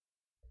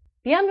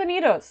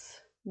Bienvenidos,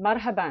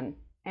 marhaban,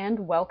 and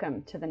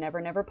welcome to the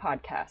Never Never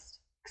podcast,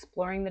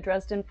 exploring the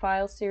Dresden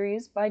Files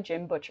series by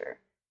Jim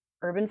Butcher,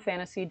 urban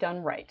fantasy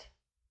done right.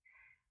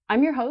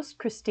 I'm your host,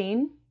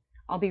 Christine.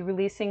 I'll be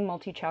releasing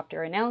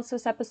multi-chapter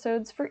analysis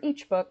episodes for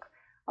each book,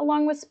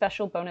 along with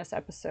special bonus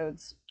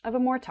episodes of a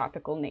more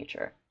topical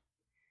nature.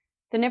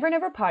 The Never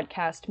Never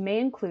podcast may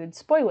include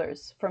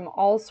spoilers from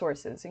all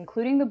sources,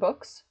 including the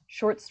books,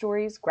 short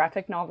stories,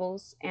 graphic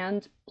novels,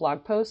 and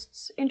blog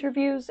posts,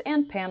 interviews,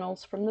 and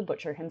panels from the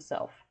Butcher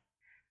himself.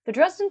 The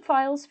Dresden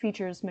Files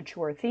features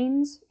mature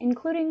themes,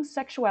 including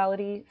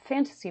sexuality,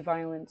 fantasy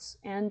violence,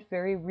 and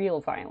very real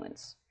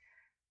violence.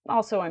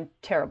 Also, I'm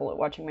terrible at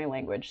watching my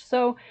language,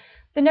 so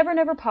the Never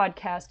Never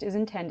podcast is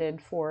intended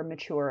for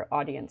mature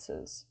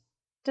audiences,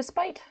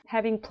 despite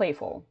having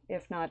playful,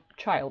 if not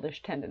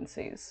childish,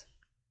 tendencies.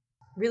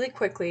 Really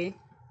quickly,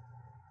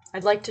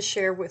 I'd like to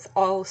share with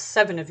all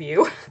 7 of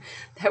you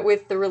that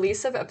with the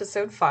release of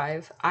episode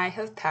 5, I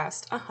have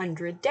passed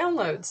 100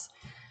 downloads.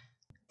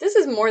 This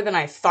is more than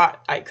I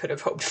thought I could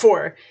have hoped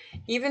for.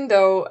 Even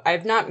though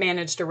I've not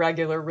managed a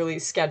regular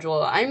release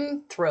schedule,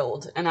 I'm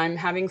thrilled and I'm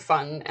having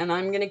fun and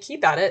I'm going to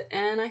keep at it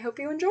and I hope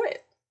you enjoy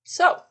it.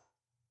 So,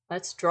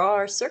 let's draw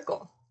our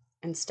circle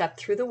and step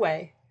through the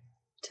way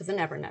to the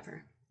Never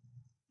Never.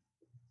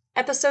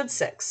 Episode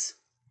 6.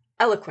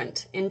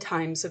 Eloquent in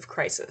Times of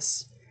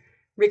Crisis.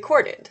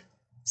 Recorded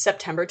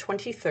September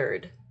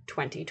 23rd,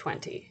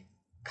 2020.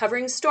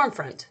 Covering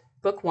Stormfront,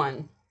 Book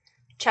 1,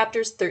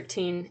 Chapters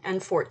 13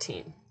 and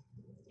 14.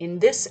 In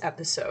this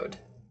episode.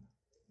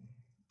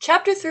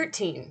 Chapter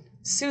 13,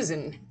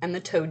 Susan and the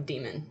Toad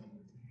Demon.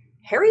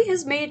 Harry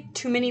has made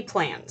too many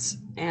plans,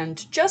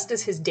 and just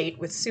as his date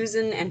with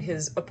Susan and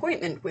his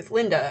appointment with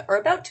Linda are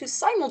about to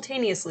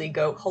simultaneously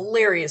go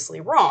hilariously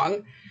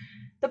wrong,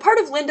 the part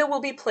of Linda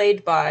will be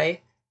played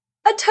by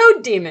a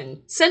toad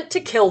demon sent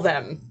to kill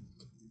them.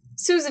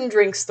 Susan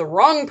drinks the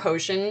wrong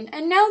potion,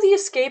 and now the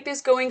escape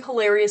is going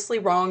hilariously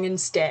wrong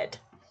instead.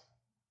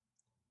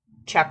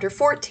 Chapter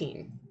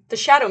 14. The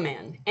Shadow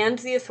Man and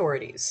the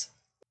Authorities.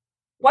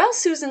 While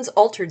Susan's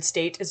altered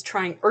state is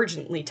trying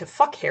urgently to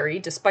fuck Harry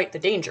despite the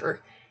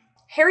danger,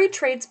 Harry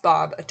trades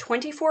Bob a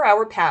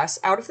 24-hour pass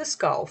out of the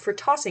skull for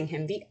tossing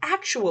him the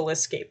actual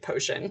escape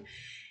potion,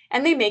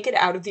 and they make it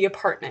out of the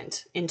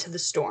apartment into the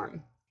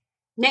storm.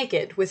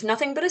 Naked, with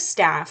nothing but a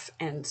staff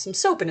and some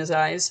soap in his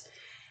eyes,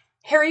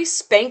 Harry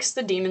spanks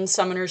the demon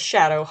summoner's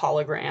shadow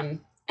hologram,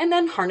 and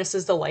then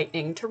harnesses the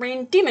lightning to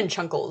rain demon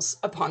chunkles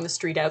upon the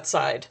street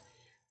outside.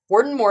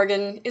 Warden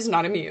Morgan is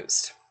not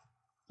amused.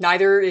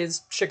 Neither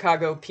is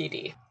Chicago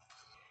PD.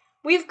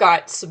 We've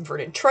got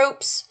subverted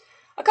tropes,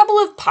 a couple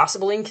of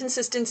possible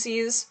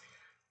inconsistencies,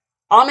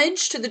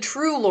 homage to the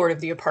true lord of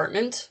the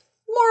apartment,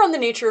 more on the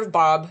nature of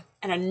Bob,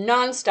 and a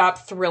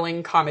non-stop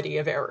thrilling comedy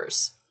of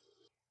errors.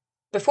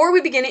 Before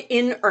we begin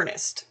in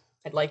earnest,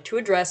 I'd like to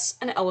address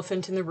an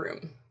elephant in the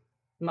room.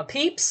 My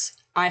peeps,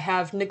 I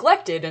have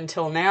neglected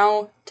until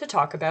now to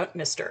talk about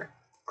Mr.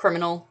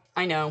 Criminal,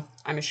 I know,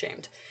 I'm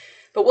ashamed.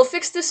 But we'll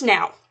fix this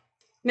now.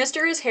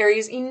 Mr. is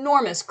Harry's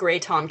enormous grey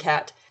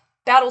tomcat,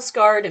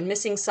 battle-scarred and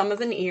missing some of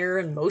an ear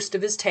and most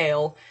of his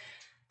tail.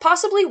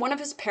 Possibly one of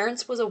his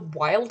parents was a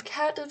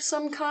wildcat of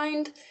some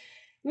kind.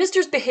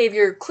 Mr.'s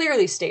behavior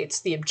clearly states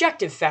the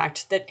objective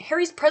fact that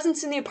Harry's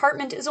presence in the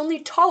apartment is only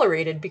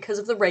tolerated because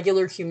of the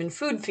regular human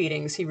food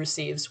feedings he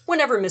receives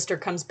whenever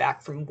Mr. comes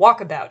back from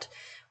walkabout,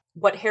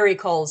 what Harry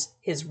calls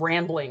his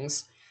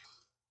ramblings.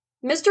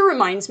 Mr.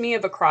 reminds me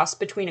of a cross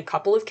between a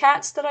couple of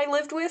cats that I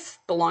lived with,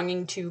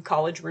 belonging to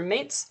college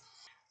roommates.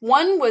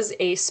 One was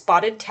a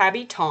spotted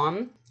tabby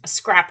Tom, a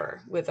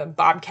scrapper with a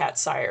bobcat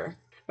sire.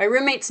 My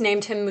roommates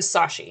named him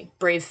Musashi,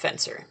 brave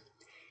fencer.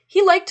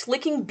 He liked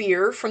licking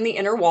beer from the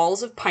inner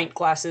walls of pint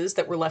glasses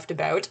that were left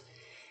about.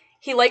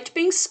 He liked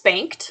being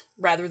spanked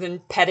rather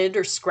than petted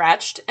or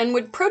scratched, and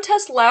would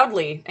protest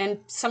loudly and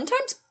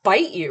sometimes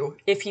bite you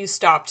if you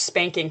stopped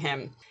spanking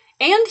him.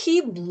 And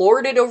he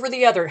lorded over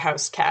the other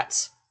house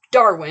cats.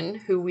 Darwin,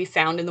 who we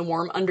found in the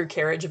warm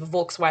undercarriage of a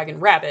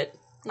Volkswagen Rabbit,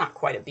 not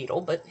quite a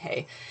beetle, but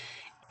hey.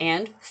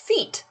 And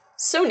Feet,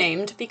 so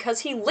named because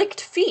he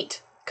licked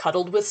feet,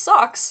 cuddled with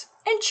socks,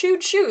 and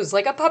chewed shoes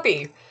like a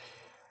puppy.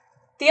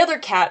 The other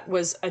cat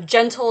was a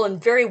gentle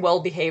and very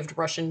well-behaved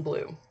Russian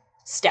blue,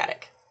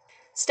 Static.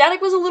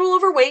 Static was a little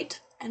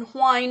overweight and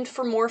whined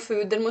for more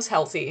food than was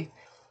healthy,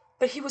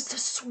 but he was the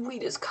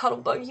sweetest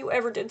cuddlebug you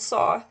ever did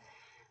saw.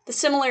 The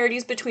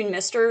similarities between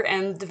Mr.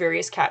 and the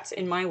various cats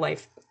in my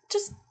life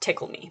just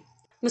tickle me.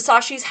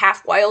 Musashi's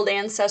half-wild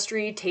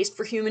ancestry, taste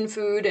for human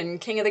food,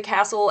 and king of the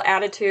castle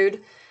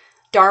attitude,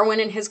 Darwin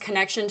and his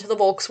connection to the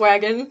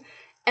Volkswagen,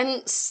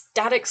 and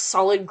Static's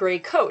solid gray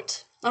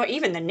coat. Oh,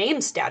 even the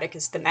name Static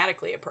is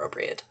thematically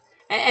appropriate.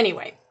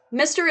 Anyway,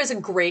 Mr. is a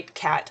great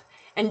cat,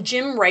 and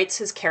Jim writes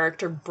his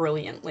character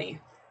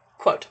brilliantly.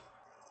 Quote,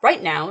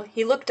 "Right now,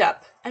 he looked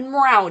up and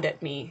meowed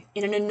at me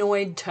in an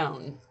annoyed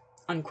tone."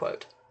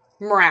 Unquote.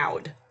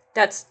 Meowed.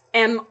 That's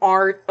M-R-O-W-E-D.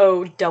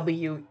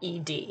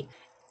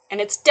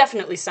 And it's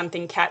definitely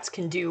something cats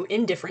can do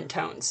in different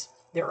tones.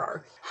 There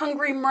are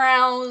hungry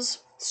meows,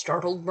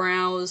 startled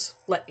meows,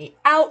 let me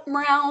out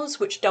meows,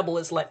 which double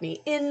as let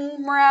me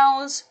in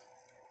meows,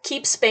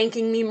 keep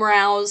spanking me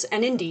meows,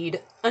 and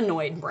indeed,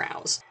 annoyed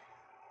meows.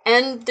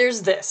 And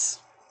there's this,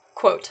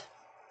 quote,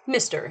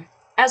 Mr.,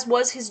 as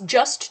was his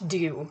just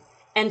due,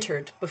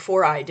 entered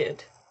before I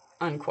did,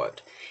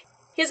 unquote.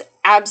 He has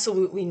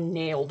absolutely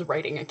nailed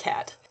writing a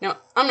cat. Now,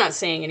 I'm not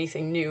saying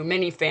anything new.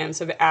 Many fans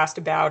have asked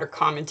about or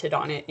commented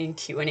on it in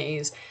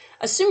Q&As,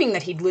 assuming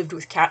that he'd lived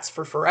with cats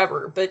for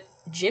forever, but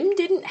Jim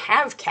didn't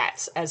have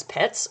cats as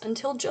pets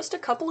until just a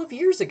couple of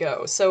years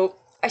ago, so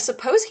I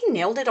suppose he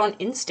nailed it on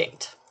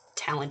instinct.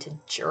 Talented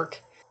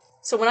jerk.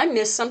 So when I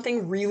miss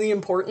something really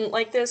important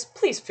like this,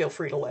 please feel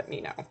free to let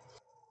me know.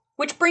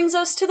 Which brings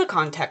us to the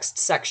context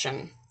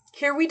section.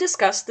 Here we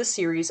discuss the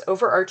series'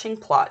 overarching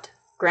plot,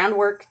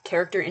 groundwork,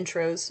 character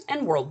intros,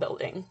 and world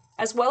building,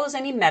 as well as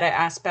any meta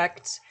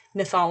aspects,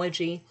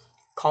 mythology,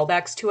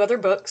 callbacks to other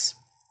books,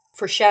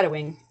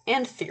 foreshadowing,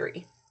 and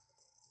theory.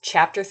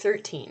 Chapter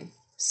 13,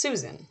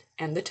 Susan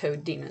and the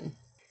Toad Demon.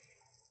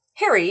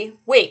 Harry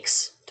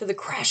wakes to the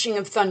crashing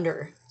of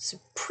thunder,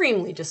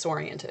 supremely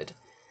disoriented.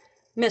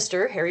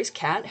 Mr., Harry's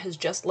cat, has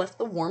just left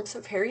the warmth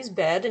of Harry's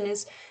bed and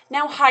is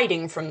now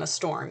hiding from the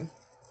storm.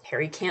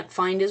 Harry can't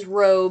find his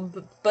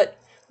robe, but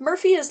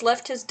Murphy has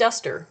left his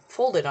duster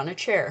folded on a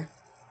chair.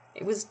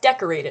 It was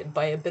decorated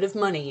by a bit of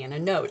money and a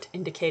note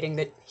indicating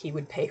that he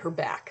would pay her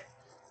back.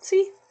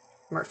 See?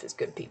 Murph is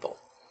good people.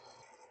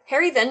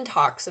 Harry then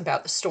talks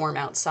about the storm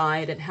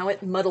outside and how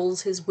it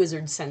muddles his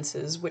wizard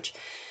senses, which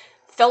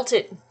felt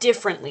it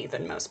differently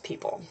than most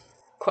people.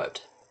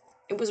 Quote,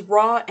 It was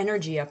raw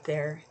energy up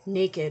there,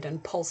 naked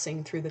and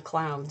pulsing through the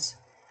clouds.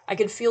 I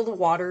could feel the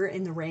water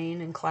in the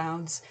rain and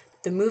clouds,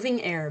 the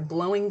moving air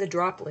blowing the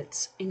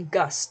droplets in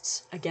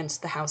gusts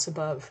against the house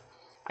above.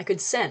 I could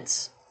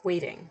sense,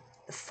 waiting,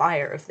 the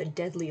fire of the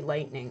deadly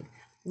lightning,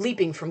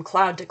 leaping from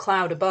cloud to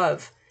cloud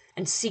above,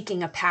 and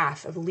seeking a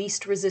path of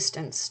least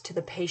resistance to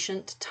the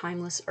patient,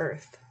 timeless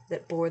earth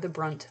that bore the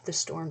brunt of the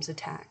storm's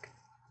attack.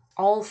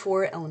 All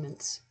four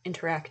elements,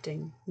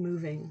 interacting,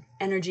 moving,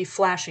 energy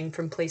flashing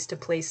from place to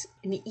place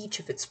in each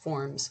of its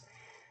forms.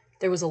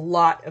 There was a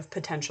lot of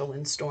potential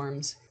in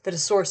storms that a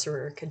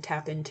sorcerer could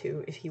tap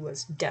into if he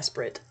was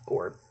desperate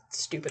or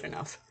stupid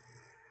enough.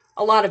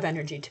 A lot of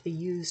energy to be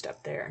used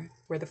up there,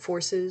 where the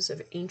forces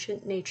of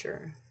ancient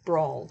nature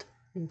brawled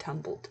and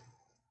tumbled.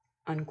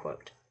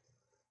 Unquote.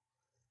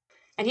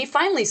 And he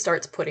finally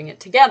starts putting it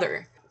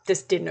together.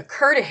 This didn't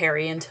occur to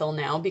Harry until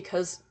now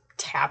because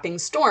tapping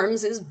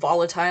storms is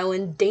volatile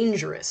and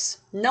dangerous.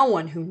 No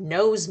one who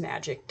knows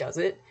magic does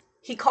it.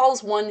 He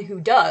calls one who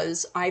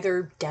does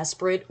either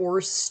desperate or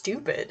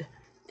stupid.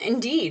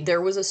 Indeed, there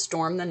was a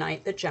storm the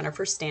night that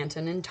Jennifer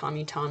Stanton and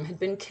Tommy Tom had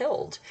been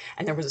killed,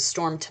 and there was a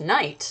storm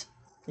tonight.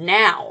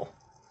 Now.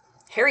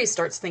 Harry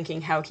starts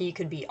thinking how he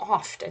could be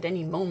offed at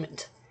any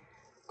moment.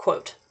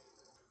 Quote,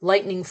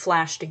 Lightning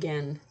flashed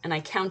again, and I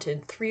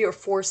counted 3 or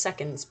 4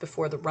 seconds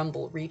before the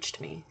rumble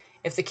reached me.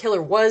 If the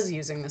killer was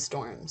using the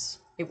storms,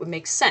 it would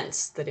make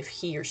sense that if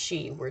he or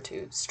she were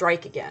to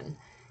strike again,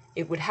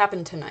 it would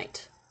happen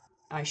tonight.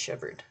 I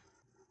shivered.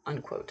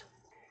 Unquote.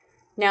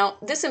 Now,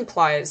 this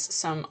implies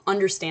some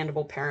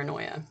understandable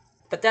paranoia,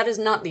 but that is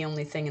not the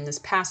only thing in this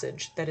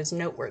passage that is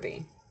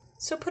noteworthy.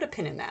 So put a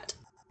pin in that.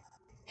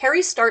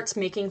 Harry starts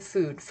making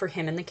food for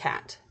him and the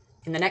cat.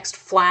 In the next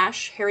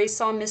flash, Harry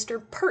saw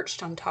Mr.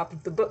 perched on top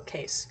of the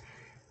bookcase,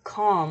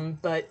 calm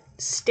but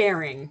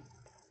staring,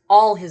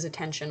 all his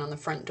attention on the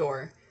front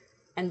door.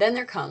 And then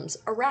there comes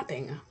a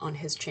rapping on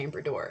his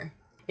chamber door.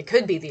 It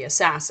could be the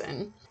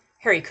assassin.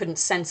 Harry couldn't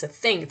sense a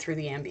thing through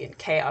the ambient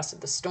chaos of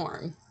the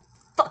storm.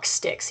 Fuck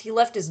sticks, he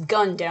left his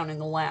gun down in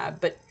the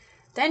lab, but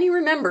then he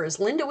remembers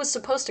Linda was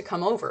supposed to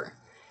come over.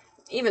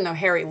 Even though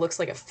Harry looks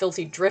like a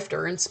filthy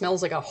drifter and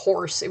smells like a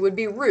horse, it would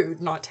be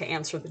rude not to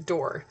answer the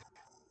door.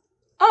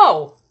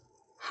 Oh,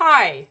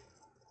 hi.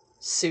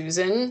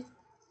 Susan?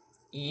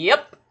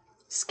 Yep.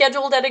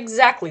 Scheduled at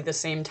exactly the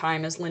same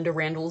time as Linda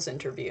Randall's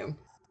interview.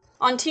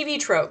 On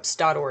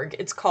tvtropes.org,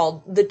 it's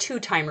called the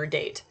two-timer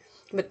date,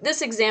 but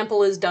this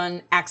example is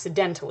done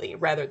accidentally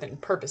rather than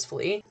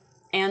purposefully,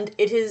 and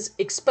it is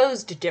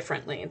exposed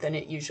differently than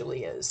it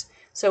usually is.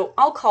 So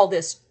I'll call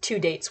this 2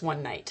 dates,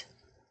 1 night.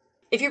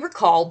 If you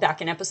recall,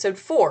 back in episode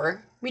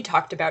 4, we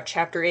talked about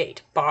chapter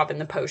 8, Bob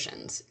and the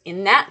Potions.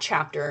 In that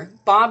chapter,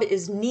 Bob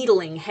is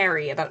needling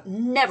Harry about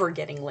never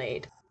getting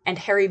laid, and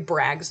Harry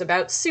brags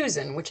about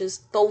Susan, which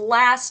is the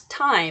last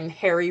time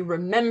Harry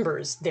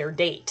remembers their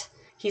date.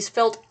 He's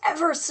felt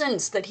ever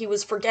since that he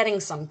was forgetting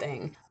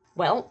something.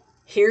 Well,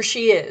 here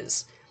she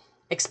is,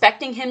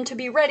 expecting him to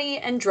be ready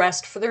and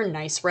dressed for their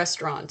nice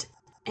restaurant.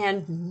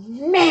 And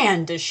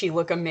man, does she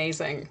look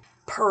amazing.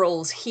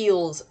 Pearls,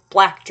 heels,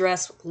 black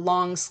dress with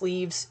long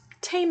sleeves,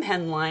 tame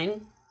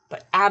hemline,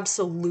 but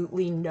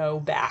absolutely no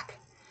back.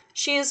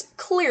 She is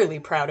clearly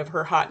proud of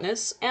her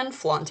hotness and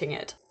flaunting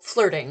it,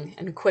 flirting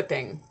and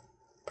quipping,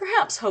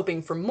 perhaps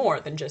hoping for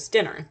more than just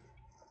dinner.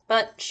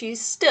 But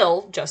she's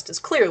still, just as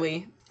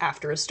clearly,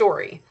 after a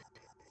story.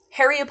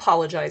 Harry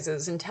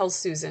apologizes and tells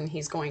Susan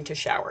he's going to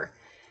shower.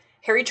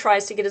 Harry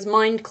tries to get his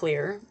mind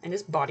clear and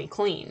his body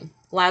clean,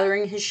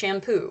 lathering his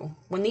shampoo,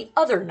 when the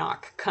other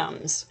knock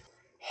comes.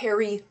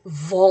 Harry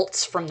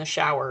vaults from the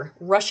shower,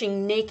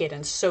 rushing naked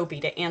and soapy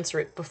to answer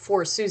it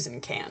before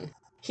Susan can.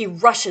 He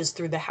rushes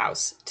through the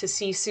house to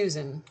see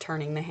Susan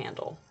turning the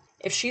handle.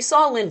 If she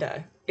saw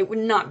Linda, it would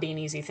not be an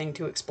easy thing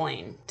to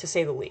explain, to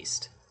say the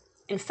least.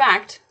 In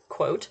fact,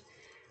 quote,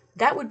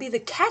 "That would be the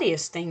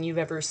cattiest thing you've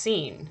ever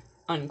seen,"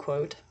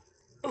 unquote.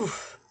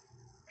 Oof.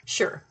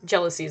 Sure,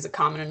 jealousy is a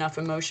common enough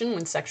emotion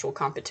when sexual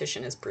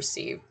competition is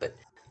perceived, but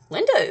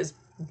Linda is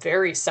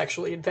very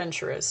sexually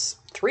adventurous.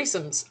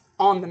 Threesomes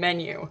on the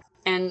menu.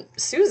 And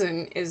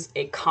Susan is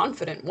a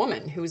confident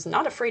woman who's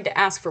not afraid to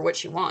ask for what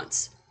she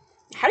wants.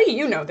 How do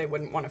you know they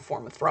wouldn't want to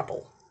form a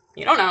throuple?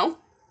 You don't know.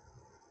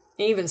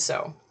 Even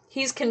so,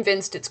 he's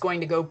convinced it's going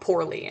to go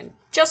poorly, and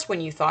just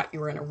when you thought you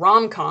were in a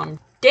rom-com,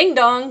 ding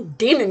dong,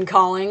 demon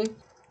calling.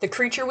 The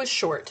creature was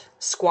short,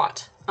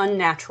 squat,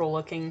 unnatural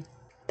looking,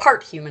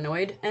 part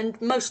humanoid,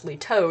 and mostly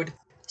toad.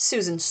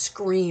 Susan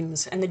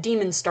screams, and the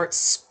demon starts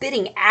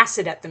spitting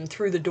acid at them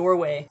through the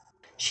doorway.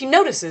 She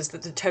notices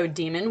that the toad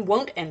demon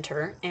won't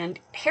enter, and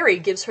Harry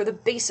gives her the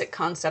basic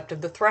concept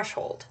of the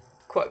threshold.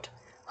 Quote,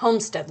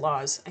 "Homestead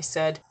laws," I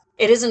said.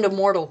 "It isn't a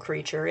mortal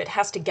creature. It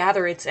has to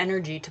gather its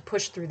energy to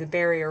push through the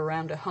barrier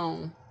around a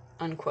home."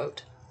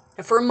 Unquote.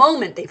 And for a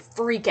moment, they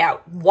freak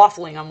out,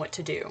 waffling on what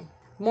to do.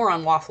 More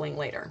on waffling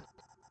later.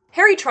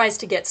 Harry tries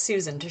to get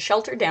Susan to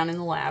shelter down in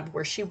the lab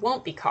where she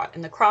won't be caught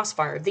in the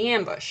crossfire of the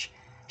ambush.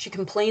 She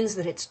complains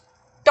that it's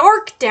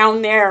dark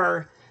down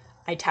there,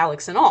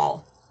 italics and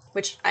all,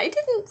 which I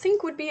didn't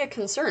think would be a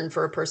concern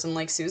for a person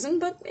like Susan,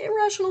 but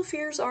irrational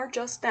fears are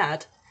just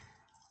that.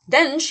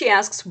 Then she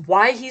asks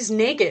why he's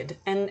naked,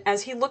 and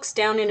as he looks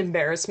down in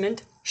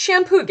embarrassment,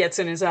 shampoo gets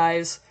in his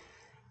eyes.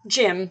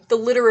 Jim, the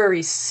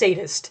literary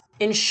sadist,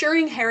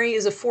 ensuring Harry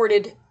is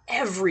afforded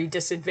every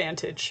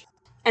disadvantage.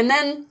 And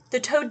then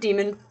the toad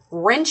demon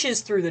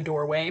wrenches through the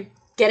doorway,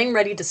 getting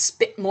ready to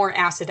spit more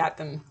acid at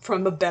them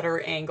from a better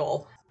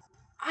angle.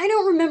 I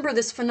don't remember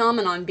this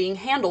phenomenon being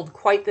handled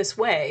quite this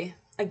way,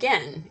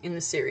 again, in the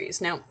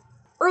series. Now,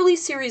 early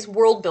series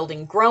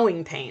world-building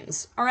growing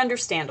pains are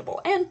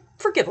understandable and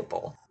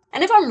forgivable.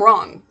 And if I'm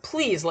wrong,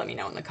 please let me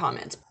know in the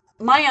comments.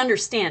 My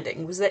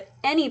understanding was that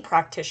any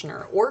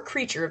practitioner or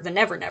creature of the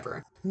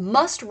Never-Never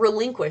must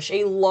relinquish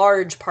a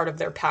large part of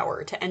their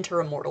power to enter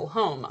a mortal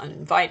home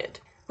uninvited,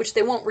 which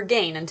they won't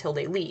regain until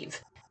they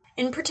leave.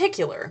 In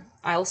particular,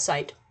 I'll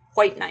cite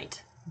White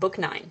Knight, Book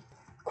 9.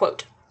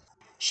 Quote,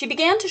 "She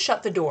began to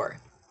shut the door.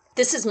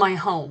 'This is my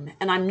home,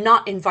 and I'm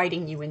not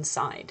inviting you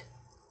inside.'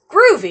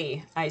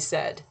 'Groovy,' I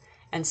said,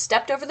 and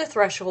stepped over the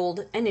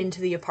threshold and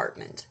into the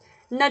apartment,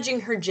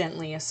 nudging her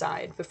gently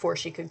aside before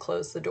she could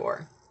close the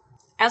door.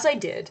 As I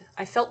did,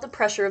 I felt the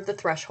pressure of the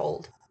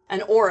threshold,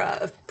 an aura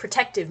of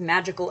protective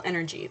magical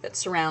energy that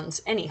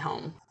surrounds any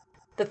home.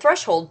 The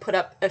threshold put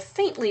up a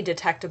faintly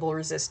detectable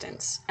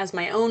resistance, as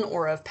my own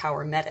aura of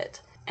power met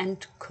it,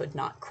 and could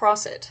not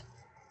cross it.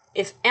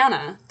 If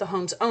Anna, the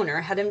home's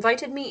owner, had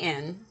invited me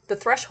in, the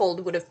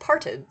threshold would have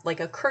parted like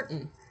a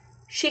curtain.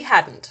 She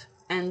hadn't,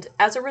 and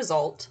as a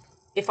result,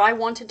 if I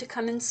wanted to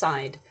come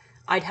inside,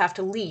 I'd have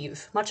to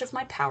leave much of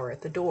my power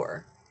at the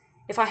door.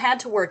 If I had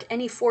to work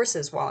any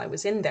forces while I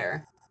was in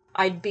there,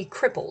 I'd be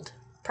crippled,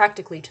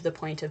 practically to the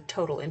point of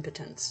total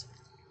impotence.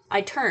 I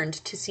turned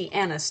to see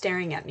Anna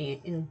staring at me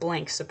in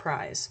blank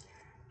surprise.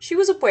 She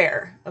was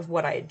aware of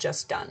what I had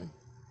just done.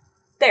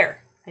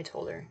 "There," I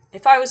told her.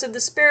 "If I was of the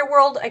spirit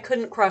world, I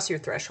couldn't cross your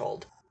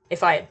threshold.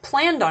 If I had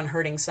planned on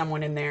hurting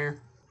someone in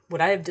there,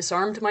 would I have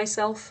disarmed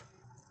myself?"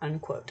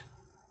 Unquote.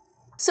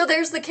 So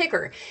there's the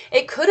kicker.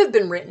 It could have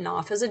been written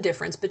off as a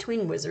difference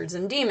between wizards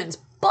and demons,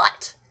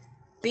 but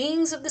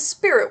beings of the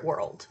spirit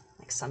world,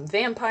 like some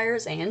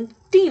vampires and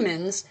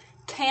demons,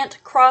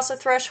 can't cross a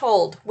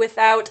threshold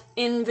without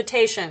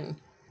invitation.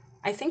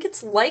 I think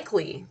it's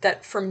likely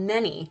that for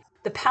many,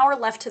 the power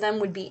left to them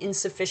would be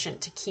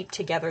insufficient to keep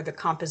together the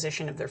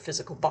composition of their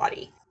physical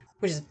body,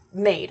 which is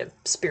made of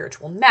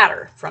spiritual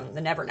matter from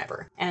the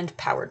Never-Never and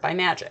powered by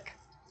magic.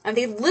 And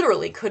they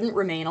literally couldn't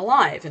remain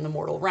alive in the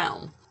mortal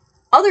realm.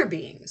 Other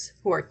beings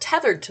who are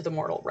tethered to the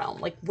mortal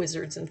realm, like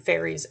wizards and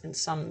fairies and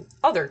some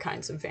other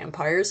kinds of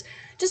vampires,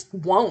 just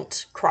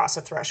won't cross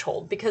a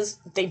threshold because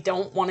they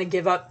don't want to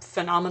give up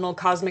phenomenal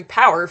cosmic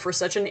power for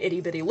such an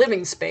itty-bitty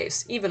living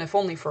space, even if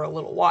only for a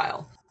little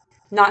while.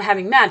 Not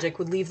having magic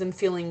would leave them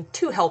feeling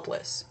too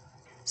helpless.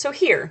 So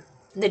here,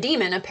 the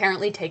demon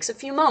apparently takes a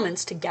few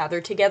moments to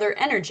gather together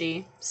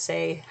energy,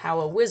 say how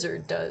a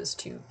wizard does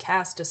to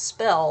cast a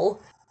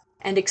spell,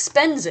 and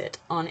expends it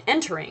on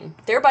entering,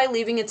 thereby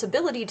leaving its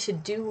ability to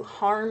do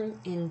harm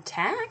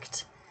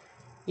intact?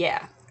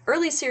 Yeah,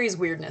 early series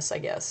weirdness, I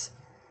guess.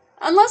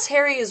 Unless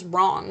Harry is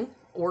wrong,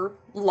 or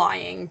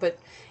lying, but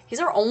he's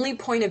our only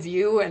point of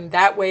view, and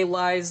that way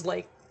lies,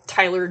 like,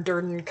 Tyler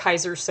Durden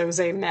Kaiser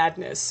Soze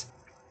madness.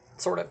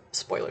 Sort of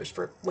spoilers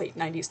for late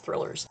 90s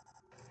thrillers.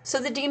 So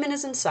the demon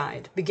is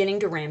inside,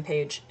 beginning to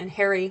rampage, and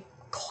Harry,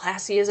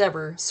 classy as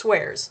ever,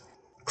 swears,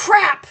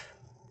 "Crap!"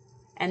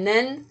 And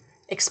then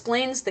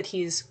explains that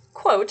he's,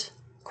 quote,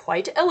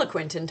 quite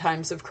eloquent in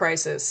times of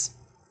crisis,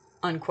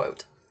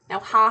 unquote. Now,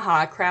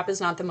 haha, crap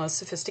is not the most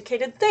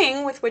sophisticated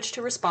thing with which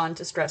to respond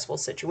to stressful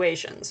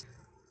situations.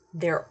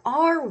 There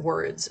are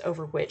words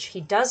over which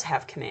he does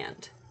have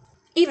command,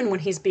 even when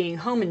he's being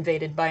home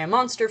invaded by a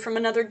monster from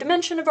another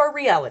dimension of our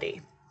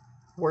reality.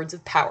 Words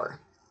of power.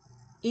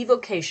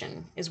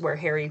 Evocation is where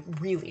Harry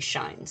really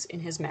shines in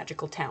his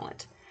magical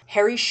talent.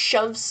 Harry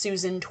shoves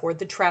Susan toward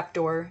the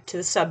trapdoor to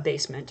the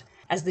sub-basement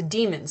as the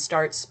demon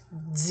starts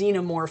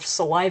xenomorph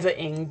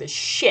saliva-ing the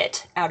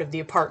shit out of the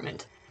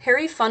apartment.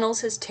 Harry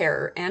funnels his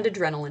terror and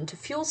adrenaline to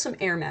fuel some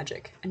air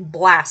magic and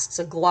blasts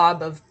a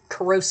glob of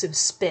corrosive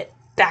spit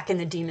back in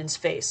the demon's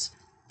face.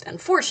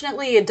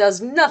 Unfortunately, it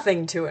does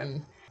nothing to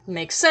him.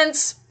 Makes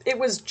sense, it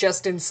was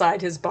just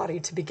inside his body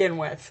to begin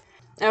with.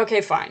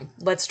 Okay, fine,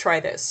 let's try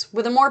this.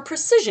 With a more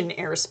precision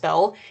air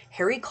spell,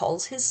 Harry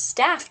calls his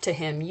staff to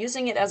him,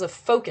 using it as a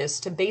focus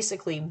to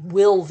basically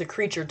will the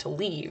creature to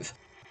leave.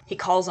 He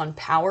calls on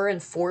power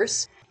and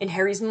force, in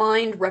Harry's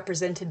mind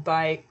represented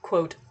by,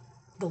 quote,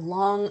 the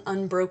long,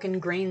 unbroken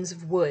grains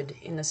of wood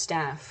in the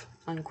staff,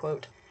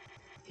 unquote.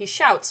 He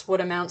shouts what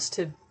amounts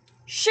to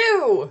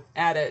shoo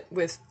at it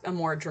with a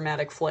more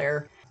dramatic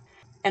flair.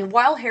 And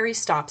while Harry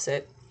stops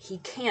it, he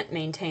can't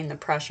maintain the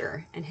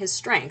pressure, and his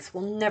strength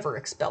will never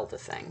expel the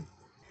thing.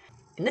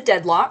 In the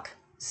deadlock,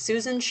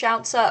 Susan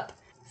shouts up,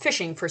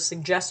 fishing for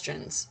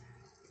suggestions.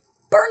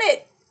 Burn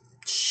it!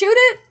 Shoot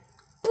it!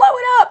 Blow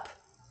it up!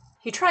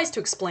 He tries to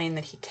explain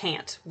that he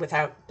can't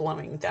without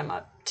blowing them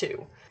up,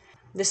 too.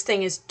 This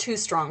thing is too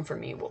strong for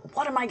me.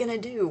 What am I gonna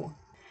do?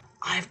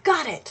 I've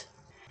got it!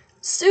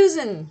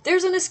 Susan,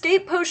 there's an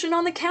escape potion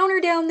on the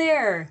counter down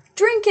there!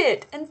 Drink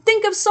it, and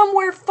think of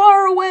somewhere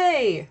far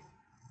away!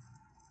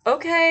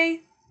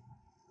 Okay.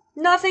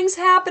 Nothing's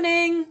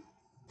happening.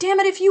 Damn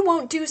it if you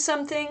won't do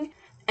something.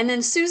 And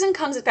then Susan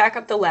comes back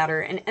up the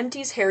ladder and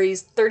empties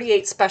Harry's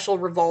 .38 special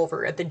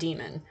revolver at the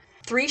demon.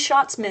 3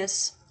 shots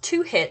miss,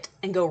 2 hit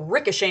and go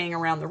ricocheting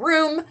around the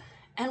room,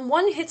 and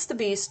 1 hits the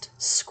beast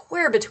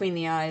square between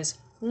the eyes,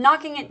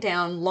 knocking it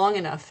down long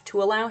enough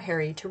to allow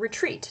Harry to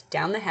retreat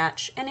down the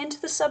hatch and into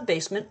the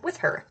sub-basement with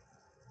her.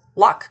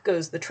 Lock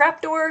goes the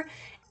trapdoor,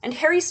 and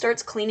Harry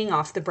starts cleaning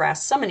off the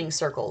brass summoning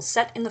circles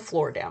set in the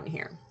floor down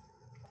here.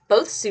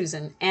 Both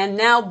Susan and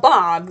now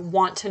Bob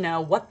want to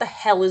know what the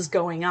hell is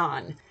going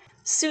on.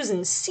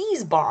 Susan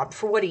sees Bob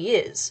for what he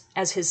is,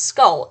 as his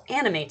skull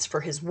animates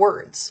for his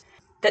words.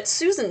 That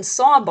Susan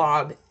saw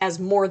Bob as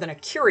more than a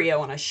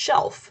curio on a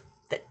shelf,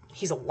 that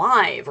he's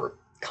alive, or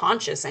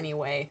conscious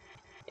anyway,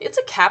 it's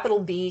a capital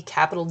B,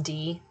 capital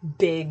D,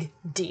 big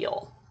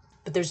deal.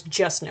 But there's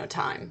just no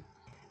time.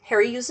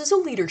 Harry uses a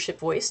leadership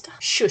voice to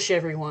shush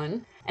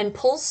everyone, and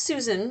pulls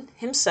Susan,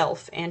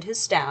 himself, and his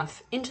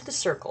staff into the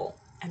circle,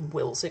 and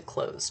wills it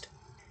closed.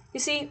 You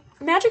see,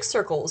 magic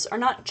circles are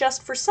not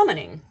just for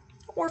summoning,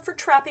 or for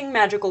trapping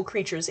magical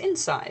creatures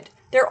inside.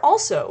 They're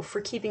also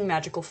for keeping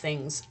magical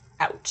things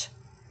out.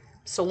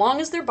 So long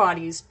as their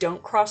bodies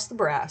don't cross the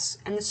brass,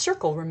 and the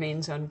circle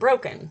remains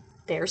unbroken,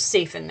 they're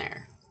safe in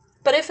there.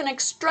 But if an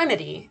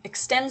extremity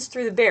extends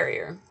through the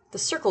barrier, the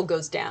circle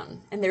goes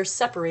down, and they're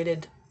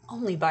separated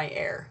only by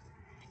air,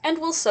 and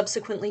will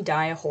subsequently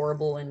die a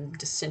horrible and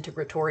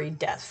disintegratory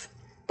death.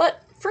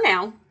 But for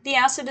now, the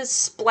acid is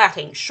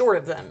splatting short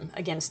of them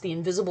against the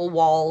invisible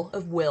wall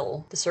of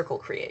will the circle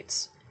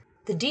creates.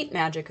 The deep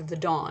magic of the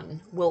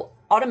dawn will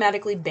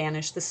automatically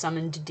banish the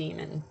summoned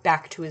demon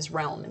back to his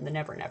realm in the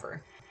Never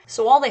Never.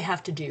 So all they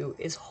have to do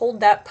is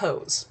hold that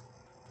pose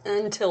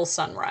until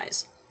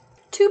sunrise.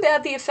 Too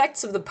bad the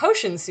effects of the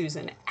potion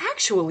Susan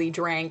actually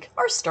drank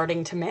are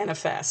starting to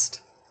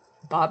manifest.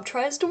 Bob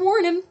tries to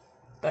warn him,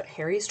 but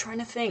Harry's trying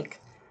to think.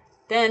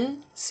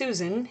 Then,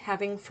 Susan,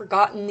 having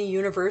forgotten the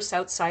universe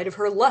outside of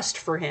her lust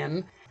for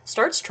him,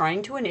 starts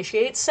trying to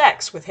initiate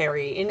sex with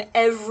Harry in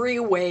every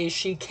way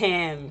she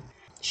can.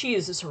 She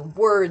uses her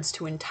words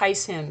to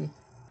entice him.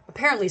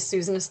 Apparently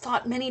Susan has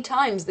thought many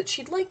times that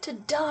she'd like to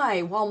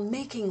die while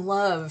making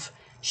love.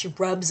 She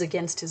rubs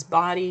against his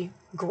body,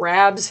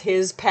 grabs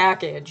his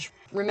package.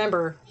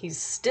 Remember, he's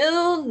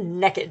still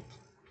naked.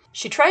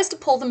 She tries to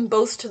pull them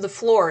both to the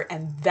floor,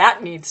 and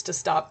that needs to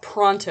stop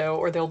pronto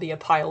or there'll be a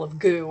pile of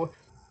goo.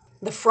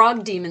 The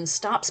frog demon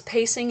stops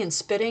pacing and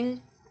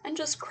spitting, and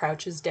just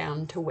crouches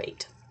down to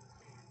wait.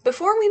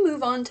 Before we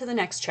move on to the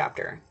next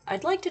chapter,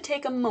 I'd like to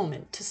take a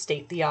moment to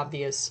state the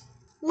obvious.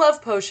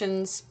 Love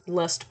potions,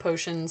 lust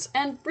potions,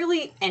 and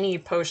really any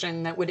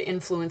potion that would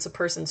influence a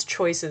person's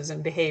choices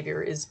and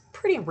behavior is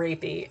pretty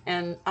rapey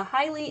and a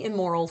highly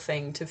immoral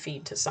thing to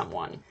feed to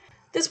someone.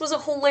 This was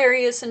a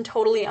hilarious and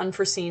totally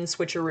unforeseen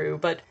switcheroo,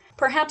 but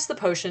perhaps the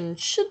potion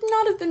should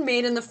not have been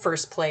made in the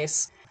first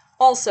place.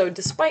 Also,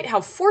 despite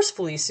how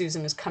forcefully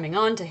Susan is coming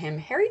on to him,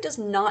 Harry does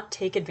not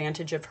take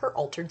advantage of her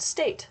altered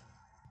state.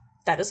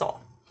 That is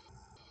all.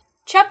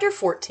 Chapter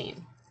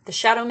 14. The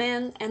Shadow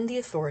Man and the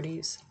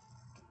Authorities.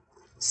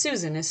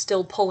 Susan is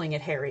still pulling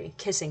at Harry,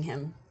 kissing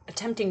him,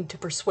 attempting to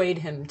persuade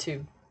him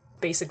to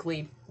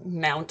basically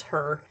mount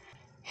her.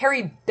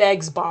 Harry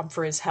begs Bob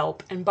for his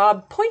help, and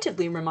Bob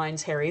pointedly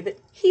reminds Harry that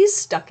he's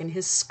stuck in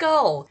his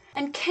skull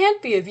and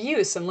can't be of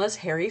use unless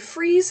Harry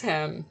frees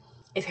him.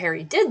 If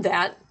Harry did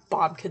that,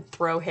 Bob could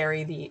throw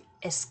Harry the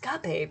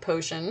escape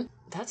potion.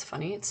 That's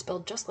funny, it's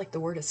spelled just like the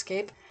word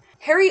escape.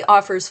 Harry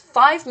offers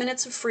 5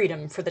 minutes of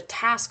freedom for the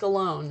task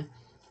alone.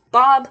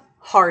 Bob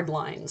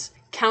hardlines,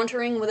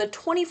 countering with a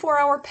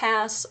 24-hour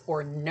pass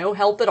or no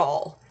help at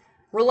all.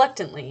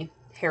 Reluctantly,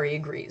 Harry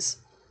agrees.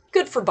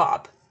 Good for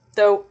Bob,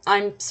 though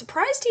I'm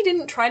surprised he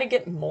didn't try to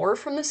get more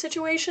from the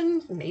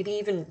situation, maybe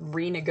even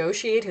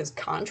renegotiate his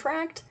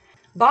contract.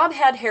 Bob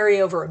had Harry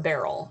over a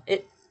barrel.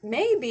 It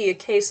may be a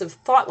case of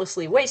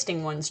thoughtlessly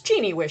wasting one's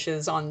genie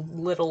wishes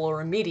on little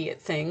or immediate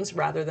things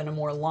rather than a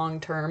more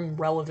long-term,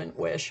 relevant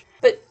wish.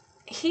 But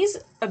he's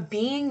a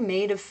being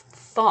made of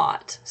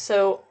thought,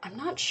 so I'm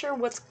not sure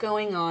what's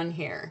going on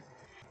here.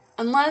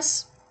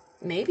 Unless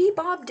maybe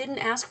Bob didn't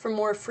ask for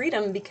more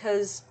freedom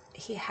because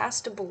he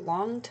has to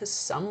belong to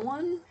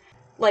someone?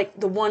 Like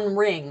the One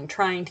Ring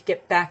trying to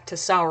get back to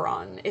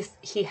Sauron. If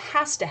he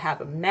has to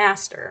have a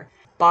master,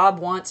 Bob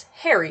wants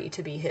Harry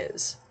to be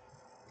his.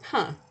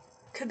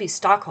 Could be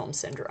Stockholm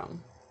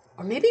Syndrome.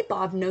 Or maybe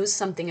Bob knows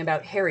something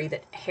about Harry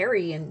that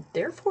Harry, and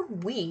therefore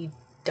we,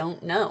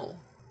 don't know.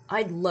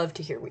 I'd love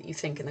to hear what you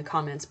think in the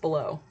comments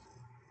below.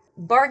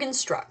 Bargain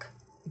struck.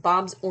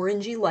 Bob's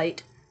orangey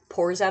light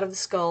pours out of the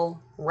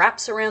skull,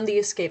 wraps around the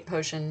escape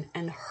potion,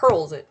 and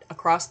hurls it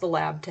across the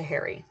lab to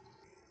Harry.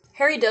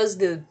 Harry does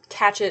the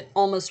catch it,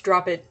 almost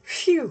drop it,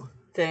 phew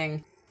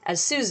thing,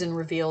 as Susan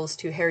reveals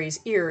to Harry's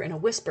ear in a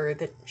whisper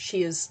that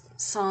she is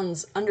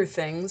sans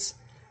underthings.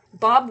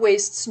 Bob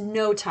wastes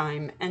no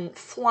time and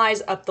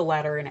flies up the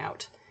ladder and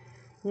out.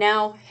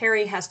 Now,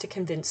 Harry has to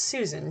convince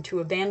Susan to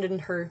abandon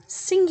her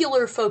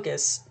singular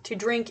focus to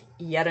drink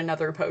yet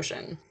another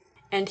potion.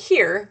 And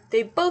here,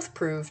 they both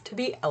prove to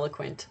be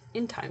eloquent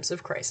in times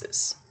of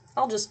crisis.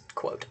 I'll just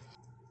quote,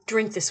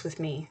 "Drink this with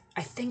me.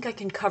 I think I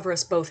can cover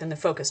us both in the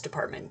focus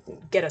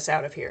department. Get us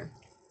out of here."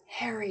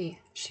 "Harry,"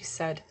 she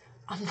said,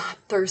 "I'm not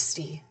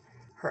thirsty."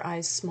 Her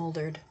eyes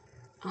smoldered.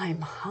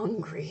 "I'm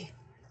hungry."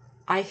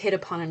 I hit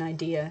upon an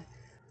idea.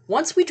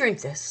 "Once we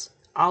drink this,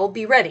 I'll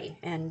be ready,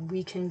 and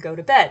we can go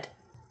to bed."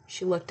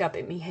 She looked up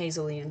at me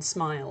hazily and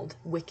smiled,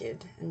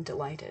 wicked and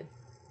delighted.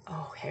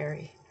 "Oh,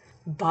 Harry,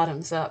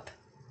 bottoms up."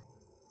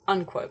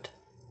 Unquote.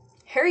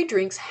 Harry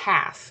drinks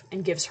half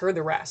and gives her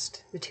the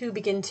rest. The two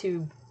begin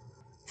to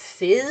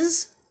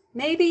fizz,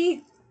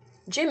 maybe?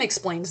 Jim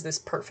explains this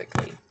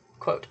perfectly.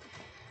 Quote,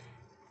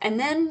 "And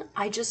then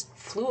I just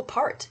flew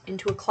apart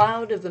into a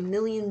cloud of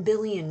 1,000,000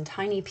 billion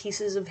tiny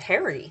pieces of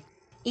Harry,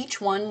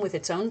 each one with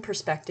its own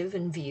perspective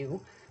and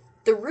view.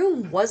 The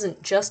room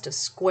wasn't just a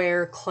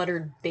square,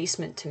 cluttered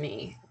basement to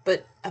me,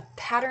 but a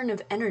pattern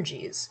of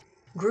energies,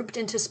 grouped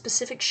into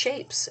specific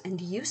shapes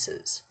and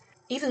uses.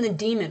 Even the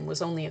demon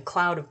was only a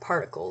cloud of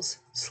particles,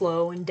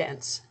 slow and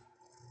dense.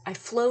 I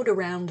flowed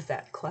around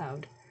that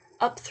cloud,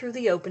 up through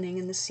the opening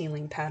in the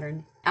ceiling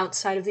pattern,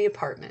 outside of the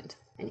apartment,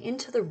 and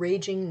into the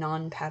raging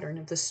non-pattern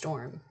of the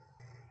storm.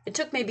 It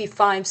took maybe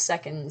 5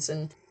 seconds,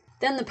 and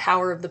then the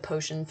power of the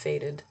potion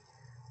faded.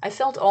 I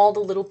felt all the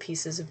little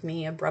pieces of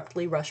me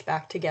abruptly rush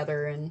back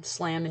together and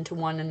slam into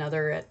one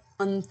another at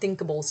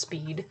unthinkable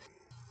speed.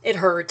 It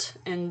hurt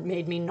and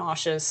made me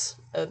nauseous,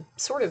 a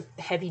sort of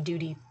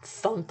heavy-duty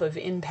thump of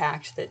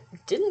impact that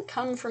didn't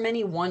come from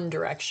any one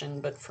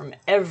direction, but from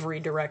every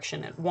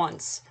direction at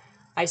once.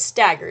 I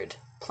staggered,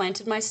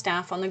 planted my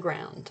staff on the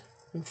ground,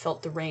 and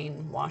felt the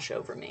rain wash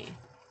over me."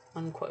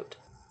 Unquote.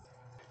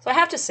 So I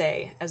have to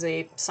say, as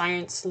a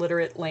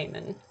science-literate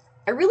layman,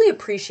 I really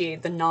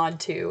appreciate the nod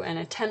to and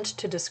attempt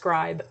to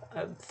describe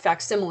a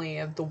facsimile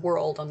of the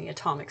world on the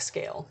atomic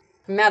scale.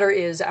 Matter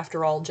is,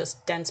 after all,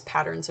 just dense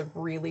patterns of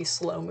really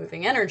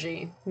slow-moving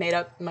energy, made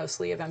up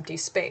mostly of empty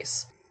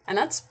space. And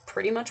that's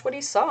pretty much what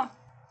he saw.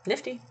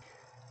 Nifty.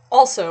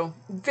 Also,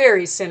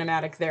 very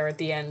cinematic there at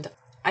the end.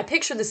 I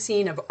picture the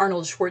scene of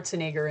Arnold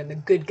Schwarzenegger and the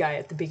good guy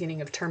at the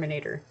beginning of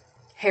Terminator.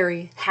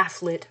 Harry,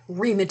 half-lit,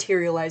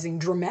 rematerializing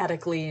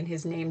dramatically in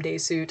his name-day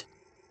suit.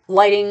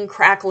 Lighting,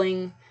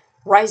 crackling,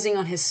 rising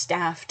on his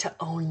staff to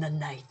own the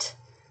night.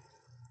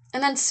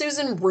 And then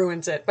Susan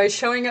ruins it by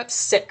showing up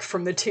sick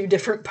from the 2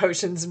 different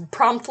potions and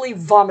promptly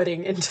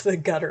vomiting into the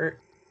gutter.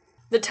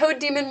 The Toad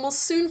Demon will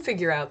soon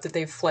figure out that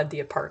they've fled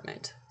the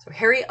apartment, so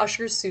Harry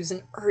ushers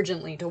Susan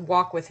urgently to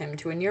walk with him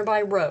to a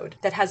nearby road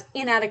that has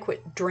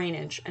inadequate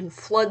drainage and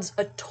floods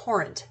a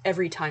torrent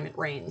every time it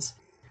rains.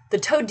 The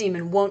Toad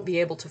Demon won't be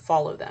able to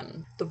follow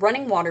them. The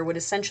running water would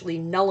essentially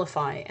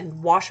nullify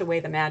and wash away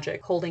the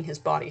magic holding his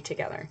body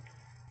together.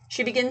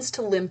 She begins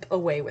to limp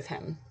away with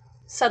him.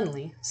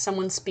 Suddenly,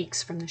 someone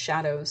speaks from the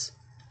shadows,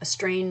 a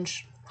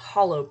strange,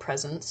 hollow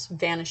presence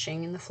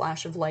vanishing in the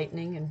flash of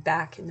lightning and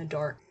back in the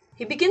dark.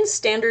 He begins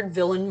standard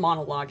villain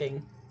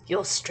monologuing.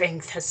 "Your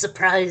strength has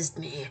surprised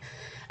me.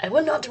 I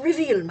will not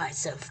reveal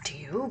myself to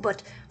you,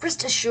 but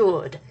rest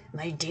assured,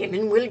 my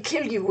demon will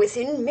kill you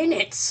within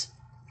minutes."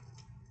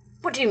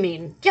 "What do you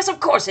mean? Yes, of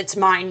course it's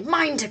mine.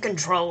 Mine to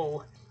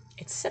control."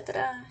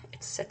 Etc.,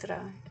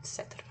 etc.,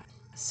 etc.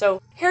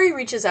 So Harry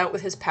reaches out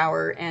with his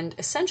power and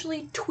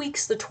essentially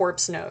tweaks the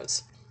twerp's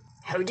nose.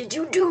 How did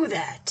you do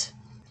that?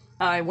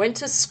 I went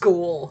to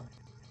school.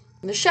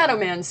 The Shadow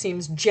Man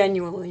seems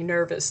genuinely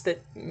nervous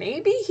that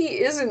maybe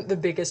he isn't the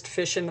biggest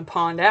fish in the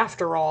pond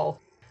after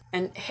all.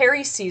 And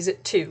Harry sees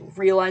it too,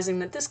 realizing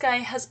that this guy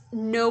has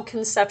no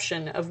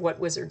conception of what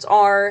wizards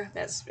are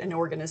as an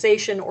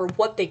organization or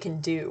what they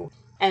can do,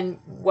 and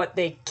what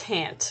they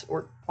can't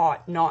or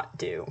ought not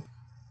do.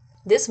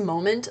 This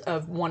moment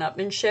of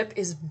one-upmanship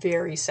is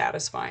very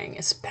satisfying,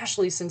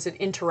 especially since it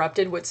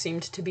interrupted what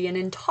seemed to be an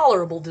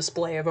intolerable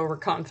display of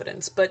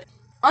overconfidence. But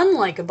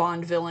unlike a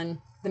Bond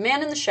villain, the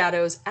man in the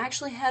shadows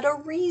actually had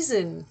a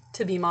reason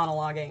to be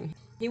monologuing.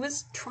 He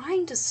was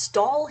trying to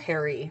stall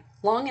Harry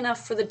long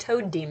enough for the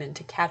Toad Demon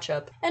to catch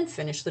up and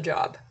finish the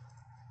job.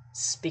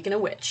 Speaking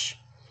of which,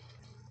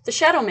 the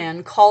Shadow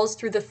Man calls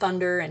through the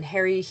thunder and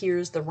Harry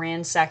hears the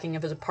ransacking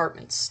of his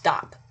apartment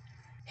stop.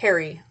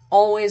 Harry,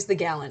 always the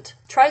gallant,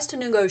 tries to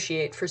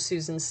negotiate for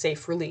Susan's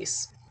safe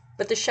release,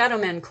 but the Shadow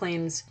Man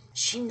claims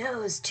She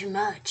knows too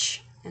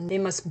much, and they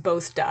must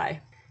both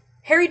die.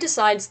 Harry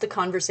decides the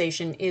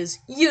conversation is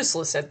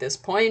useless at this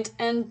point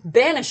and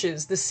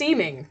banishes the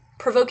seeming,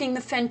 provoking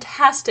the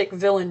fantastic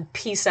villain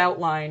peace out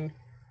line.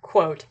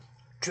 Quote,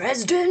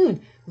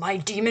 Dresden, my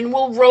demon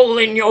will roll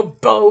in your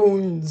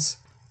bones.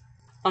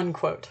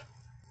 Unquote.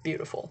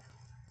 Beautiful.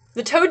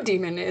 The Toad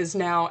Demon is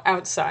now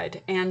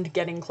outside and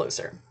getting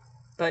closer,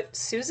 but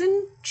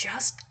Susan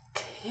just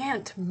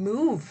can't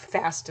move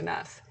fast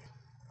enough.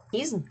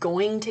 He's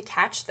going to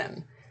catch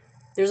them.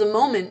 There's a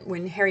moment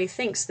when Harry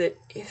thinks that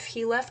if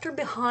he left her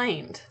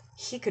behind,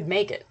 he could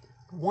make it.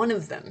 One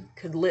of them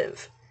could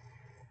live.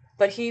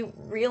 But he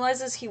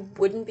realizes he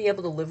wouldn't be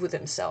able to live with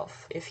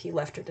himself if he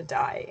left her to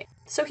die.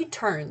 So he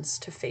turns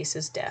to face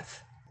his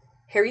death.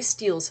 Harry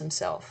steels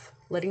himself,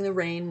 letting the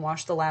rain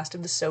wash the last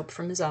of the soap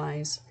from his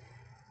eyes.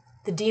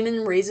 The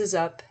demon raises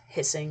up,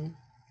 hissing.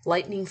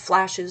 Lightning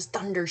flashes,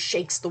 thunder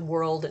shakes the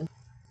world, and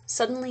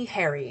suddenly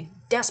Harry,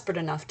 desperate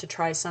enough to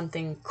try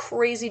something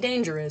crazy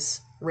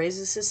dangerous,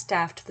 raises his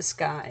staff to the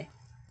sky,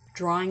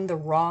 drawing the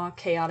raw,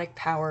 chaotic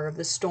power of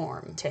the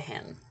storm to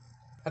him.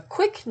 A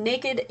quick,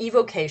 naked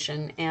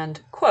evocation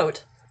and,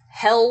 quote,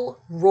 hell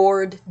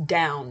roared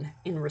down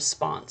in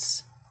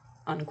response,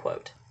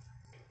 unquote.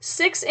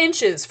 6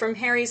 inches from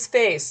Harry's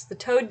face, the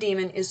Toad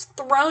Demon is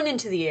thrown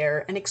into the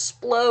air and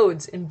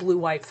explodes in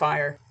blue-white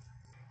fire.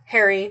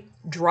 Harry,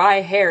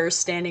 dry hair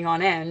standing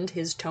on end,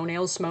 his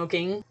toenails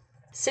smoking,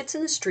 sits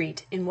in the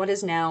street in what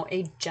is now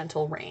a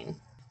gentle rain.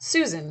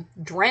 Susan,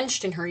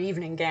 drenched in her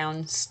evening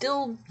gown,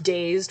 still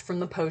dazed from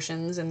the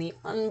potions and the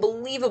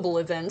unbelievable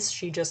events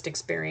she just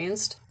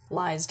experienced,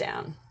 lies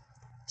down.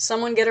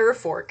 Someone get her a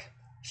fork.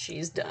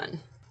 She's done.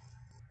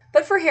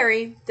 But for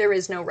Harry, there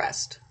is no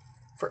rest.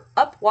 For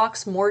up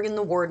walks Morgan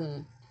the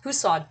Warden, who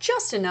saw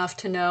just enough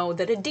to know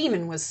that a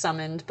demon was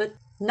summoned, but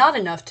not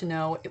enough to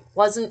know it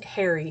wasn't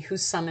Harry who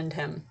summoned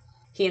him.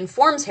 He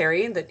informs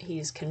Harry that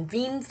he's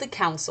convened the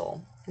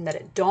council, and that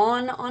at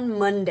dawn on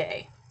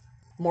Monday,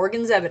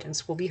 Morgan's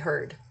evidence will be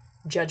heard,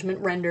 judgment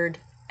rendered,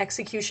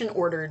 execution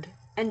ordered,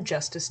 and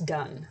justice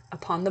done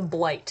upon the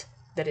blight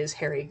that is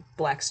Harry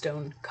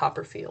Blackstone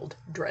Copperfield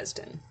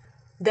Dresden.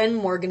 Then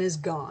Morgan is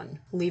gone,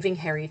 leaving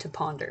Harry to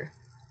ponder.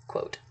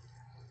 Quote,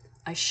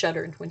 I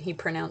shuddered when he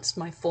pronounced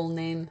my full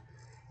name.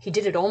 He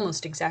did it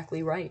almost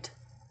exactly right.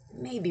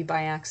 Maybe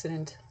by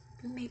accident,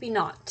 maybe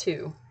not,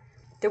 too.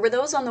 There were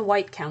those on the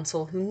White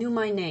Council who knew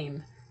my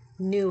name,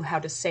 knew how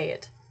to say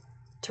it.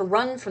 To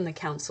run from the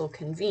council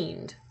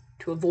convened,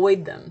 to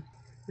avoid them,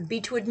 would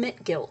be to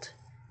admit guilt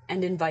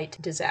and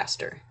invite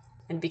disaster.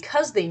 And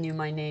because they knew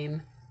my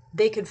name,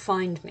 they could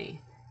find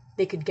me.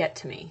 They could get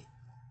to me.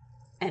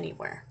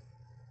 Anywhere.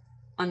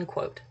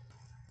 Unquote.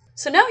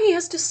 So now he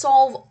has to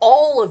solve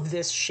all of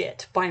this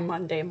shit by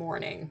Monday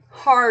morning.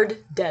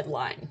 Hard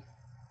deadline.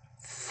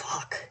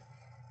 Fuck.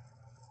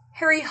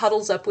 Harry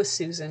huddles up with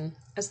Susan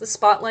as the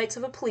spotlights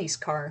of a police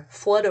car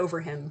flood over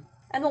him,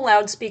 and the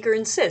loudspeaker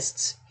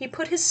insists he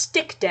put his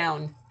stick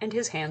down and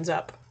his hands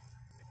up.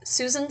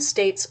 Susan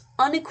states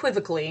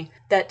unequivocally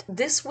that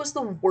this was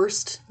the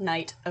worst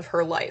night of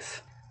her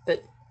life,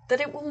 but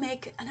that it will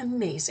make an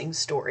amazing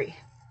story.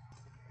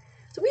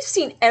 So we've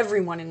seen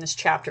everyone in this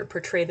chapter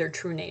portray their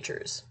true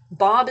natures.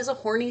 Bob is a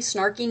horny,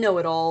 snarky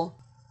know-it-all,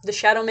 the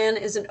Shadow Man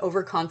is an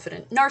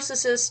overconfident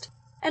narcissist,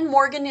 and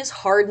Morgan is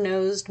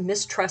hard-nosed,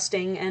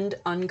 mistrusting, and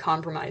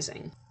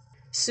uncompromising.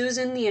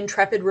 Susan, the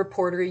intrepid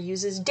reporter,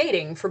 uses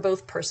dating for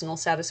both personal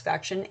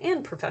satisfaction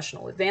and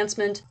professional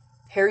advancement.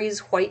 Harry's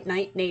white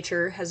knight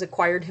nature has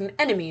acquired him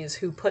enemies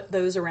who put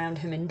those around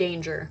him in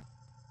danger.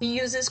 He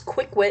uses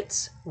quick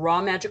wits,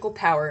 raw magical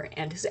power,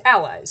 and his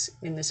allies,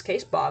 in this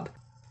case Bob,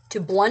 to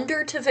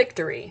blunder to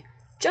victory,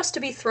 just to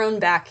be thrown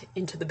back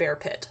into the bear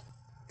pit.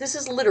 This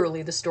is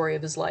literally the story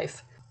of his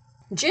life.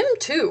 Jim,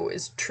 too,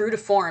 is true to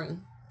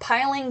form,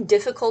 piling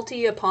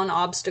difficulty upon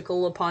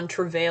obstacle upon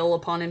travail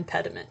upon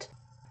impediment.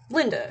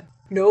 Linda,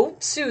 no,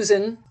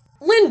 Susan.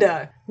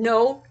 Linda,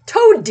 no,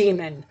 Toad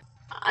Demon.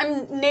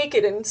 I'm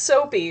naked and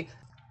soapy.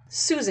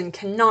 Susan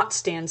cannot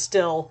stand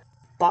still.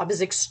 Bob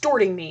is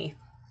extorting me.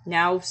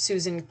 Now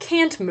Susan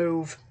can't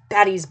move.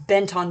 Batty's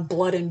bent on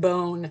blood and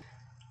bone.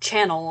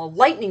 Channel a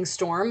lightning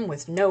storm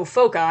with no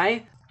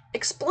foci.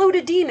 Explode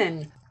a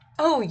demon.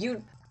 Oh,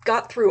 you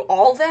got through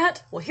all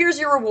that? Well, here's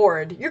your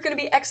reward. You're going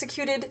to be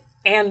executed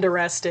and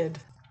arrested.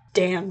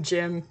 Damn,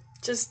 Jim.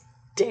 Just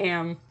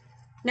damn.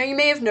 Now, you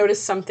may have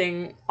noticed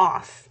something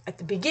off at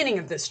the beginning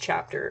of this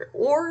chapter,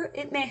 or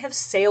it may have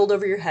sailed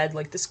over your head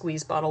like the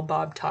squeeze bottle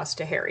Bob tossed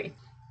to Harry.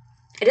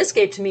 It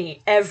escaped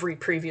me every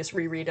previous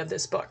reread of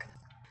this book.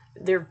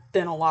 There have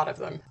been a lot of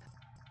them.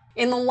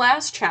 In the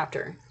last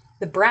chapter,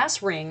 the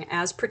brass ring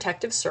as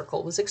protective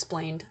circle was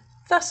explained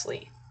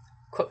thusly,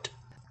 quote,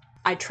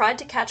 I tried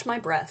to catch my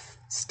breath,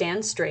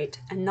 stand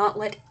straight, and not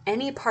let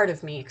any part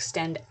of me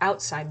extend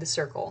outside the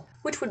circle,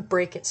 which would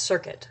break its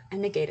circuit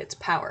and negate its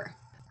power.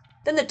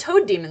 Then the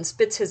toad demon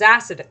spits his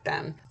acid at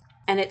them,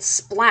 and it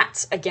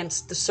splats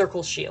against the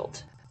circle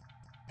shield.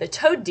 The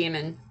toad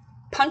demon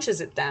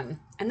punches at them,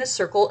 and the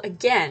circle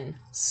again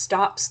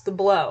stops the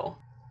blow.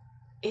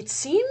 It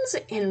seems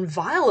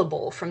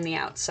inviolable from the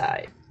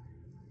outside.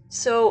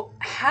 So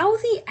how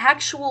the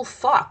actual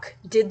fuck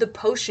did the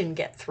potion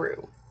get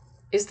through?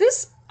 Is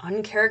this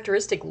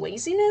uncharacteristic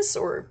laziness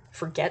or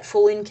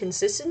forgetful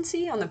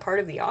inconsistency on the part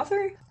of the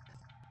author?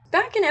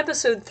 Back in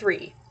episode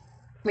 3,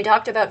 we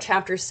talked about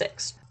chapter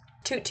 6,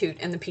 Toot Toot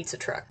and the Pizza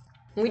Truck.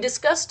 We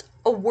discussed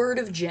a word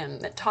of Jim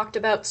that talked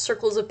about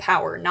circles of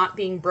power not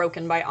being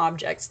broken by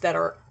objects that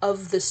are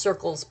of the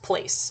circle's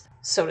place,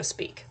 so to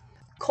speak.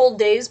 Cold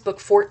Days, book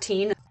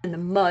 14, and the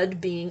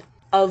mud being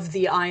of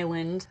the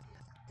island,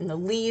 and the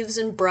leaves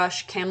and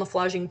brush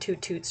camouflaging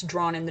Toot Toots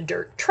drawn in the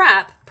dirt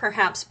trap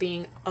perhaps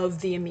being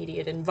of the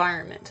immediate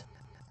environment.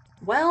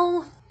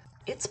 Well,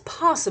 it's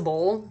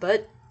possible,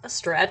 but a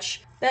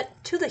stretch,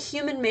 that to the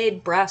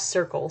human-made brass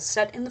circle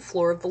set in the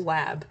floor of the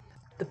lab,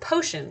 the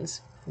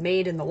potions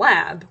made in the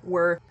lab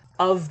were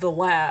of the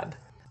lab.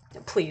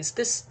 Please,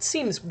 this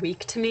seems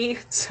weak to me,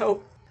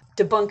 so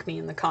debunk me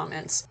in the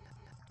comments.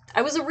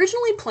 I was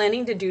originally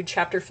planning to do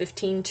chapter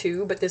 15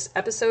 too, but this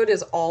episode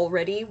is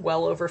already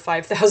well over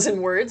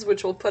 5,000 words,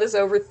 which will put us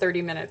over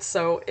 30 minutes,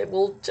 so it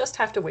will just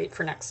have to wait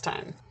for next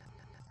time.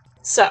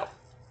 So,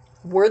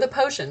 were the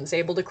potions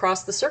able to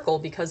cross the circle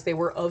because they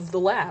were of the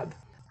lab?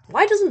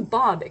 Why doesn't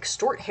Bob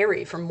extort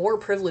Harry for more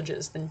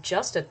privileges than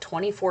just a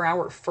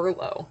 24-hour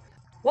furlough?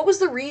 What was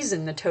the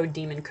reason the Toad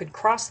Demon could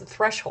cross the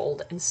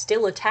threshold and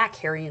still attack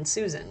Harry and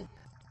Susan?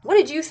 What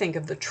did you think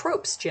of the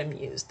tropes Jim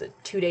used, the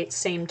 2 dates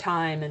same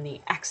time and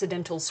the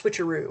accidental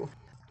switcheroo?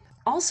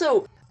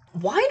 Also,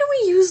 why do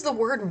we use the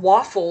word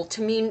waffle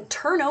to mean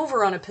turn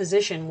over on a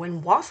position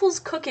when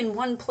waffles cook in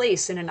one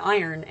place in an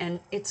iron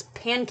and it's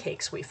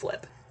pancakes we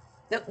flip?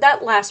 Now,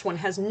 that last one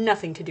has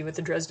nothing to do with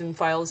the Dresden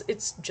Files,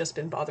 it's just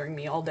been bothering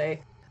me all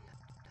day.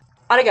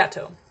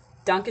 Arigato,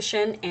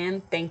 Dankeschön,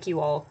 and thank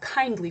you all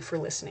kindly for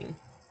listening.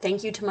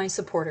 Thank you to my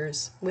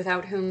supporters,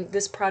 without whom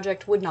this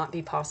project would not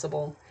be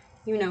possible.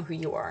 You know who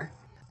you are.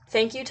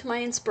 Thank you to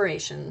my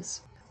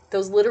inspirations,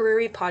 those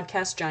literary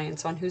podcast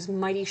giants on whose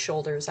mighty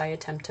shoulders I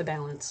attempt to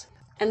balance.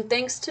 And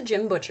thanks to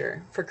Jim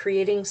Butcher for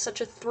creating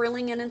such a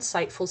thrilling and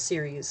insightful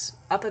series,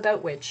 up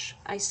about which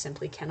I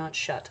simply cannot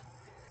shut.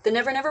 The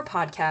Never Never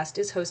podcast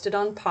is hosted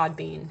on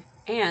Podbean,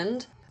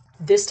 and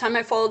this time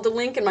I followed the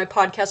link and my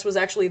podcast was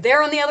actually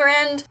there on the other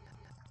end,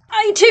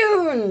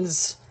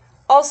 iTunes!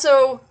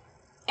 Also,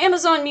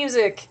 Amazon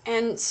Music,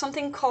 and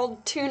something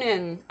called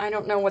TuneIn. I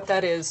don't know what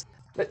that is.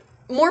 But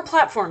more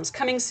platforms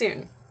coming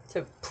soon.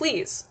 So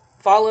please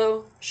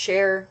follow,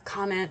 share,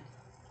 comment.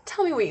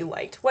 Tell me what you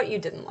liked, what you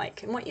didn't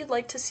like, and what you'd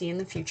like to see in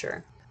the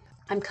future.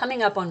 I'm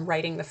coming up on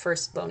writing the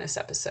first bonus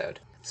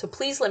episode, so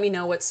please let me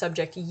know what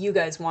subject you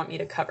guys want me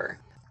to cover.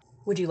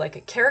 Would you like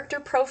a character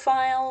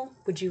profile?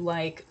 Would you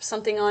like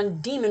something on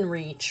Demon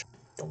Reach,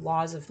 the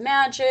laws of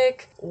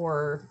magic,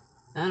 or,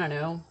 I don't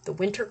know, the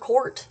Winter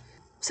Court?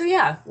 So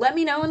yeah, let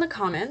me know in the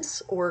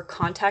comments or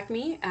contact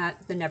me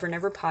at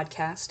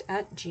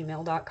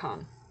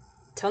theneverneverpodcast@gmail.com.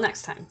 Till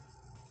next time,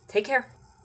 take care.